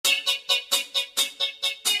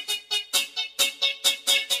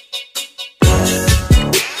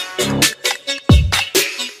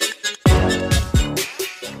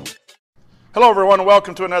Hello, everyone, and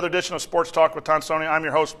welcome to another edition of Sports Talk with Tonsoni. I'm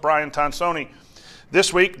your host, Brian Tonsoni.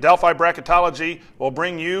 This week, Delphi Bracketology will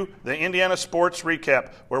bring you the Indiana Sports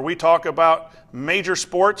Recap, where we talk about major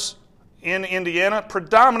sports in Indiana,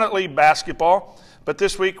 predominantly basketball. But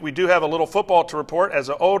this week, we do have a little football to report, as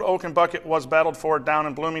the Old Oaken Bucket was battled for down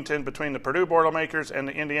in Bloomington between the Purdue Boilermakers and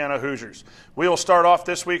the Indiana Hoosiers. We will start off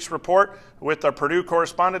this week's report with our Purdue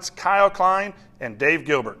correspondents, Kyle Klein and Dave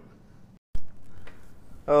Gilbert.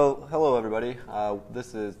 Oh, hello everybody.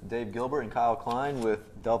 This is Dave Gilbert and Kyle Klein with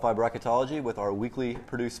Delphi Bracketology with our weekly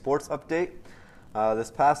Purdue sports update.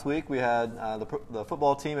 This past week we had the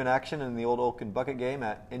football team in action in the Old Oaken Bucket game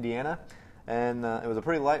at Indiana, and it was a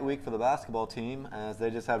pretty light week for the basketball team as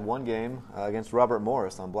they just had one game against Robert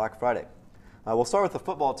Morris on Black Friday. We'll start with the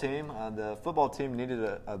football team. The football team needed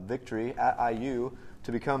a victory at IU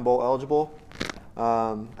to become bowl eligible.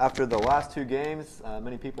 After the last two games,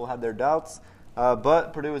 many people had their doubts.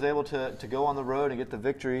 But Purdue was able to go on the road and get the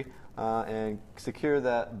victory and secure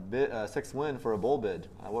that sixth win for a bowl bid.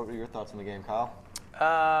 What were your thoughts on the game, Kyle?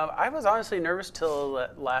 I was honestly nervous till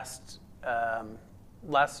last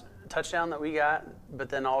touchdown that we got, but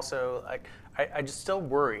then also I just still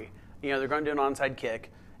worry. You know, they're going to do an onside kick,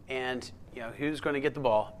 and you know who's going to get the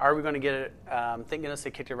ball? Are we going to get it? Thank goodness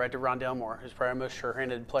they kicked it right to Rondale Moore, who's probably our most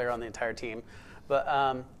sure-handed player on the entire team.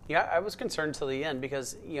 But yeah, I was concerned till the end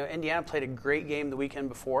because Indiana played a great game the weekend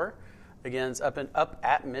before against up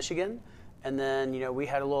at Michigan, and then we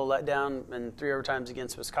had a little letdown in 3 overtimes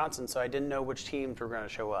against Wisconsin. So I didn't know which teams were going to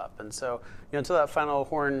show up, and so until that final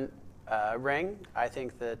horn rang, I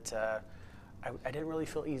think that I didn't really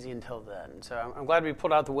feel easy until then. So I'm glad we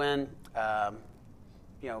pulled out the win.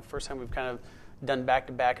 First time we've kind of done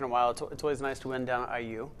back-to-back in a while. It's always nice to win down at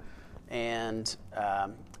IU. And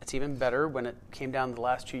it's even better when it came down to the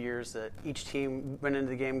last 2 years that each team went into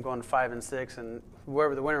the game going 5-6, and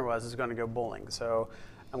whoever the winner was is going to go bowling. So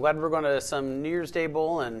I'm glad we're going to some New Year's Day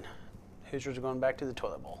bowl, and Hoosiers are going back to the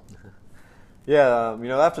toilet bowl. Yeah,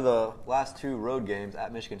 after the last two road games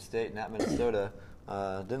at Michigan State and at Minnesota,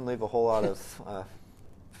 didn't leave a whole lot of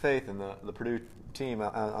faith in the Purdue team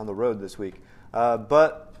on the road this week.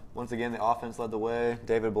 But once again, the offense led the way.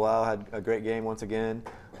 David Blau had a great game once again,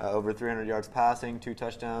 over 300 yards passing, 2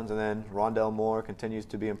 touchdowns, and then Rondale Moore continues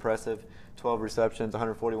to be impressive, 12 receptions,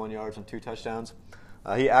 141 yards, and 2 touchdowns.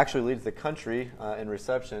 He actually leads the country in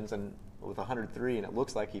receptions and with 103, and it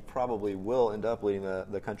looks like he probably will end up leading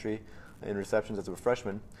the country in receptions as a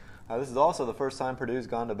freshman. This is also the first time Purdue's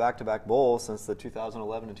gone to back-to-back bowls since the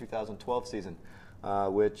 2011 and 2012 season,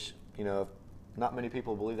 which, not many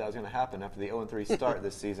people believe that was going to happen after the 0-3 start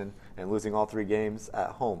this season and losing all 3 games at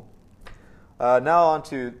home. Now on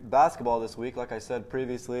to basketball this week. Like I said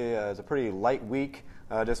previously, it was a pretty light week,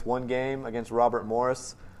 just one game against Robert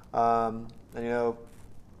Morris. And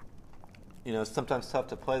it's sometimes tough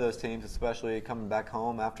to play those teams, especially coming back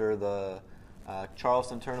home after the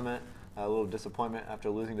Charleston tournament. A little disappointment after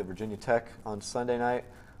losing to Virginia Tech on Sunday night,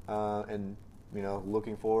 and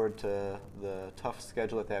looking forward to the tough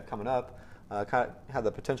schedule that they have coming up. Kind of had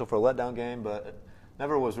the potential for a letdown game, but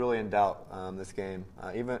never was really in doubt this game.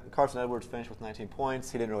 Even Carson Edwards finished with 19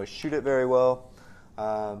 points. He didn't really shoot it very well,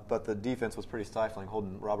 but the defense was pretty stifling,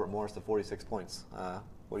 holding Robert Morris to 46 points.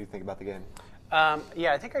 What do you think about the game?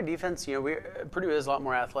 I think our defense, Purdue is a lot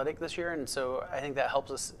more athletic this year, and so I think that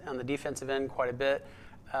helps us on the defensive end quite a bit.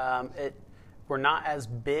 We're not as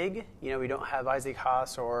big. We don't have Isaac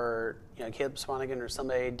Haas or Caleb Swanigan or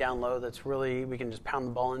somebody down low that's really we can just pound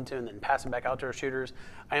the ball into and then pass it back out to our shooters.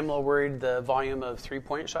 I am a little worried the volume of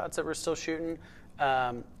 3-point shots that we're still shooting.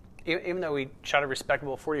 Even though we shot a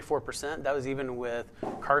respectable 44%, that was even with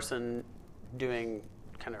Carson doing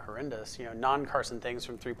kind of horrendous, non-Carson things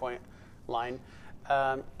from 3-point line.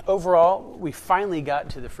 Overall, we finally got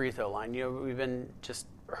to the free throw line. We've been just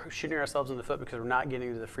shooting ourselves in the foot because we're not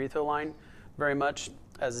getting to the free throw line very much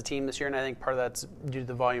as a team this year, and I think part of that's due to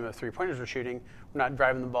the volume of 3-pointers we're shooting. We're not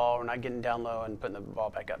driving the ball, we're not getting down low and putting the ball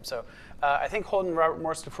back up. So I think holding Robert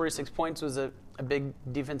Morris to 46 points was a big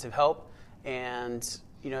defensive help, and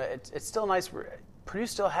it's still nice. Purdue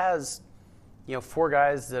still has 4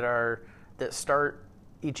 guys that start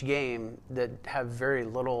each game that have very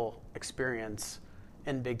little experience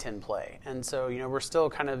in Big Ten play, and so we're still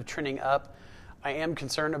kind of trending up. I am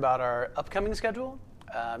concerned about our upcoming schedule.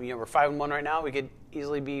 We're 5-1 right now. We could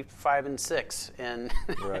easily be 5-6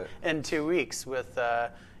 in 2 weeks. With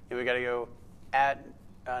we got to go at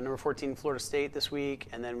number 14 Florida State this week,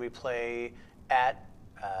 and then we play at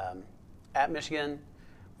Michigan.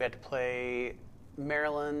 We have to play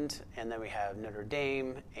Maryland, and then we have Notre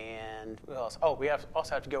Dame, and who else? Oh, we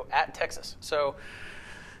also have to go at Texas. So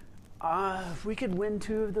If we could win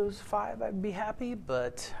 2 of those 5, I'd be happy,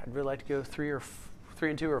 but I'd really like to go 3-2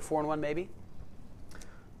 or 4-1 maybe.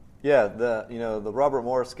 Yeah, the Robert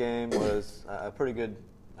Morris game was a pretty good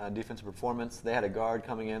defensive performance. They had a guard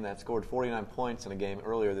coming in that scored 49 points in a game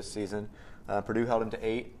earlier this season. Purdue held him to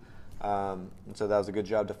 8, and so that was a good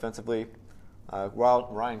job defensively.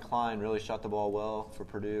 Ryan Klein really shot the ball well for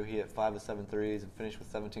Purdue. He hit 5 of 7 threes and finished with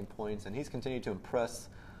 17 points, and he's continued to impress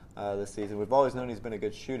this season. We've always known he's been a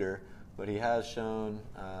good shooter, but he has shown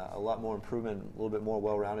a lot more improvement, a little bit more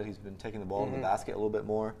well-rounded. He's been taking the ball to the basket a little bit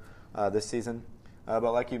more this season.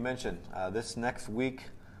 But like you mentioned, this next week,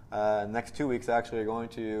 next 2 weeks actually, are going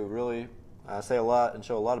to really say a lot and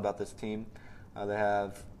show a lot about this team. They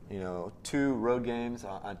have 2 road games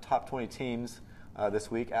on top 20 teams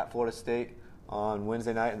this week at Florida State on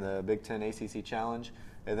Wednesday night in the Big Ten ACC Challenge,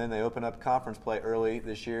 and then they open up conference play early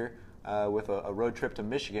this year with a road trip to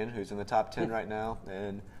Michigan, who's in the top 10 right now,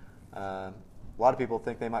 and a lot of people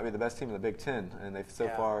think they might be the best team in the Big Ten, and they've so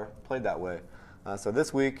far played that way. So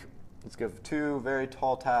this week, let's give 2 very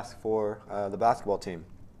tall tasks for the basketball team.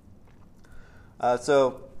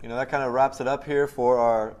 So that kind of wraps it up here for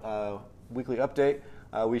our weekly update.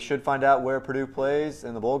 We should find out where Purdue plays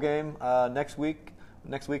in the bowl game next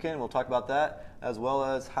weekend. We'll talk about that, as well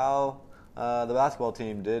as how the basketball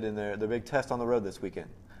team did in their big test on the road this weekend.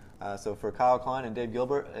 So for Kyle Klein and Dave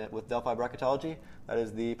Gilbert with Delphi Bracketology, that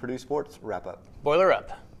is the Purdue Sports Wrap-Up. Boiler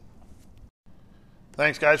up.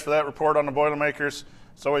 Thanks, guys, for that report on the Boilermakers.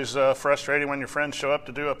 It's always frustrating when your friends show up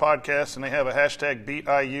to do a podcast and they have a hashtag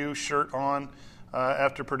BeatIU shirt on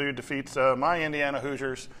after Purdue defeats my Indiana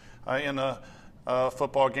Hoosiers in a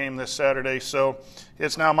football game this Saturday. So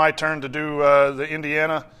it's now my turn to do the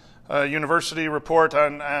Indiana University report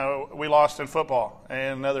on we lost in football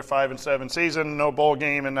and another 5-7 season, no bowl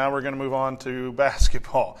game, and now we're going to move on to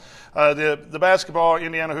basketball. The basketball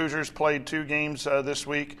Indiana Hoosiers played 2 games this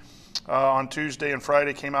week. On Tuesday and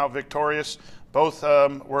Friday, came out victorious. Both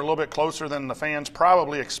were a little bit closer than the fans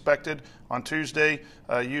probably expected. On Tuesday,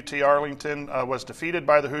 UT Arlington was defeated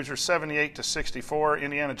by the Hoosiers 78-64.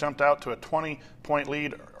 Indiana jumped out to a 20-point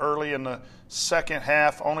lead early in the second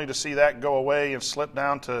half, only to see that go away and slip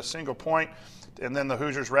down to a single point. And then the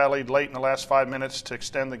Hoosiers rallied late in the last 5 minutes to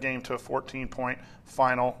extend the game to a 14-point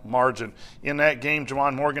final margin. In that game,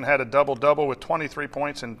 Juwan Morgan had a double-double with 23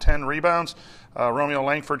 points and 10 rebounds. Romeo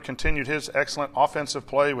Langford continued his excellent offensive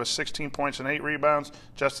play with 16 points and 8 rebounds.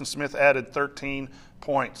 Justin Smith added 13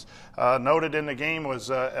 points. Noted in the game was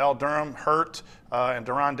Al Durham hurt, and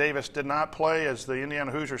Deron Davis did not play as the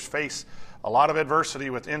Indiana Hoosiers face a lot of adversity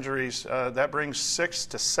with injuries. That brings 6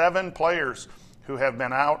 to 7 players who have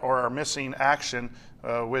been out or are missing action,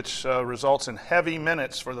 which results in heavy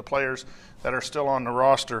minutes for the players that are still on the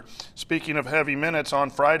roster. Speaking of heavy minutes, on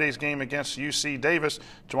Friday's game against UC Davis,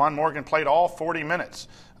 Juwan Morgan played all 40 minutes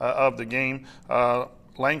of the game.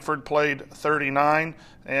 Langford played 39,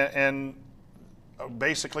 and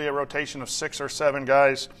basically a rotation of 6 or 7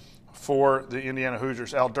 guys for the Indiana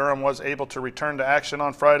Hoosiers. Al Durham was able to return to action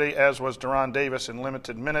on Friday, as was Deron Davis, in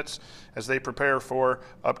limited minutes as they prepare for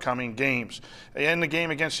upcoming games. In the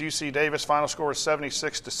game against UC Davis, final score was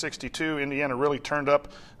 76-62. Indiana really turned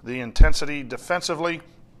up the intensity defensively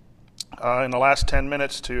in the last 10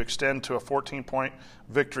 minutes to extend to a 14-point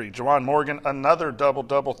victory. Juwan Morgan, another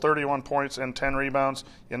double-double, 31 points and 10 rebounds.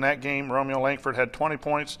 In that game, Romeo Langford had 20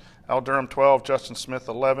 points, Al Durham 12, Justin Smith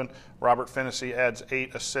 11, Robert Finnessy adds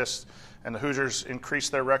 8 assists, and the Hoosiers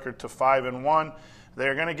increased their record to 5-1.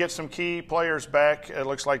 They're going to get some key players back. It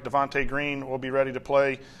looks like Devontae Green will be ready to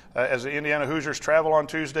play as the Indiana Hoosiers travel on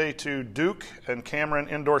Tuesday to Duke and Cameron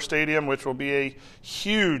Indoor Stadium, which will be a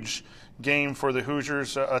huge game for the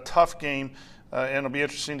Hoosiers, a tough game, and it'll be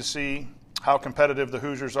interesting to see how competitive the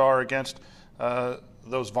Hoosiers are against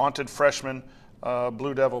those vaunted freshman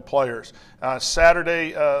Blue Devil players.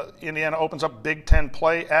 Saturday, Indiana opens up Big Ten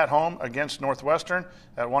play at home against Northwestern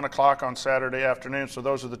at 1 o'clock on Saturday afternoon. So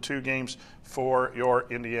those are the 2 games for your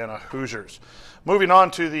Indiana Hoosiers. Moving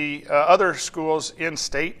on to the other schools in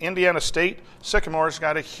state, Indiana State Sycamores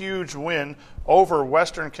got a huge win over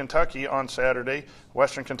Western Kentucky on Saturday.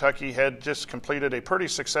 Western Kentucky had just completed a pretty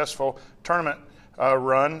successful tournament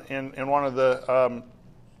run in one of the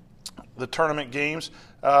tournament games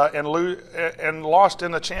and lost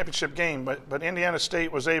in the championship game. But Indiana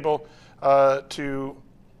State was able to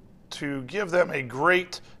give them a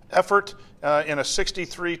great effort in a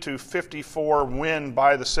 63-54 win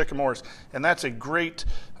by the Sycamores. And that's a great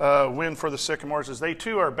win for the Sycamores, as they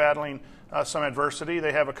too are battling some adversity.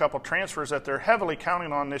 They have a couple transfers that they're heavily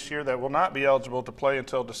counting on this year that will not be eligible to play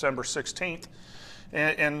until December 16th.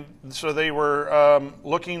 And so they were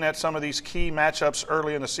looking at some of these key matchups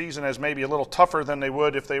early in the season as maybe a little tougher than they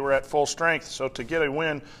would if they were at full strength. So to get a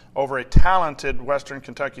win over a talented Western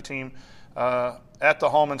Kentucky team at the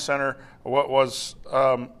Holman Center, what was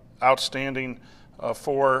outstanding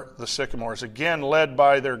for the Sycamores. Again, led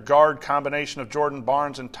by their guard combination of Jordan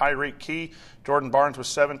Barnes and Tyreek Key. Jordan Barnes with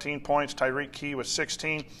 17 points, Tyreek Key with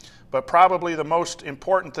 16. But probably the most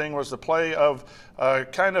important thing was the play of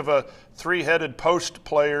kind of a three-headed post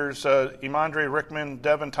players, Emondre Rickman,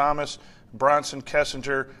 Devin Thomas, Bronson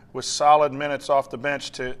Kessinger, with solid minutes off the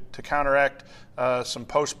bench to counteract some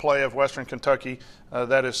post play of Western Kentucky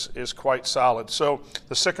that is quite solid. So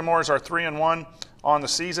the Sycamores are 3-1 on the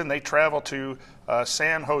season. They travel to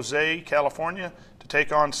San Jose, California to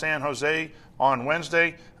take on San Jose on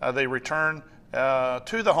Wednesday. They return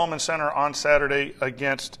to the Holman Center on Saturday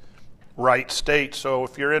against Wright State. So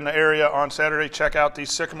if you're in the area on Saturday, check out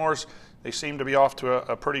these Sycamores. They seem to be off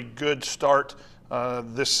to a pretty good start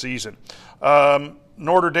this season.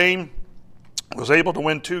 Notre Dame was able to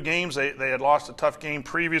win 2 games. They had lost a tough game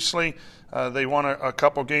previously. They won a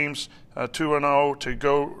couple games, 2-0, to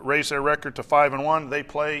go raise their record to 5-1. They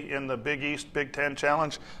play in the Big East Big Ten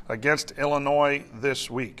Challenge against Illinois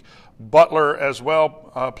this week. Butler as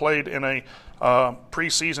well played in a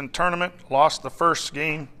preseason tournament, lost the first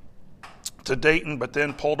game to Dayton, but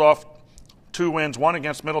then pulled off 2 wins, one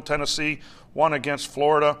against Middle Tennessee, one against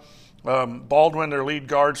Florida. Baldwin, their lead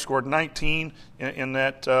guard, scored 19 in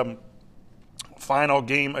that final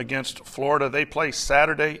game against Florida. They play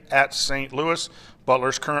Saturday at St. Louis.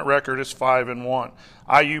 Butler's current record is 5-1.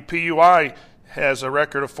 IUPUI has a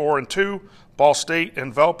record of 4-2. Ball State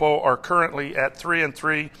and Valpo are currently at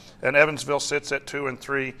 3-3, and Evansville sits at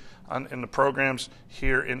 2-3 in the programs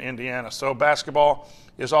here in Indiana. So basketball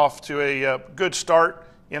is off to a good start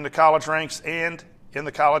in the college ranks and in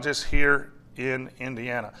the colleges here in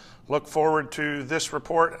Indiana. Look forward to this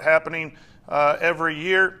report happening every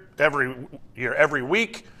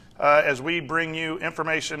week as we bring you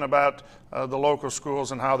information about the local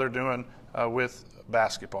schools and how they're doing with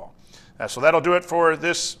basketball. So that'll do it for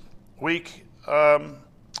this week in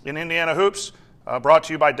Indiana Hoops, brought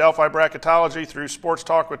to you by Delphi Bracketology through Sports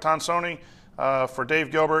Talk with Tonsoni. For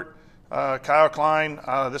Dave Gilbert, Kyle Klein,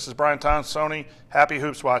 this is Brian Tonsoni. Happy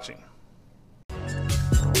Hoops watching.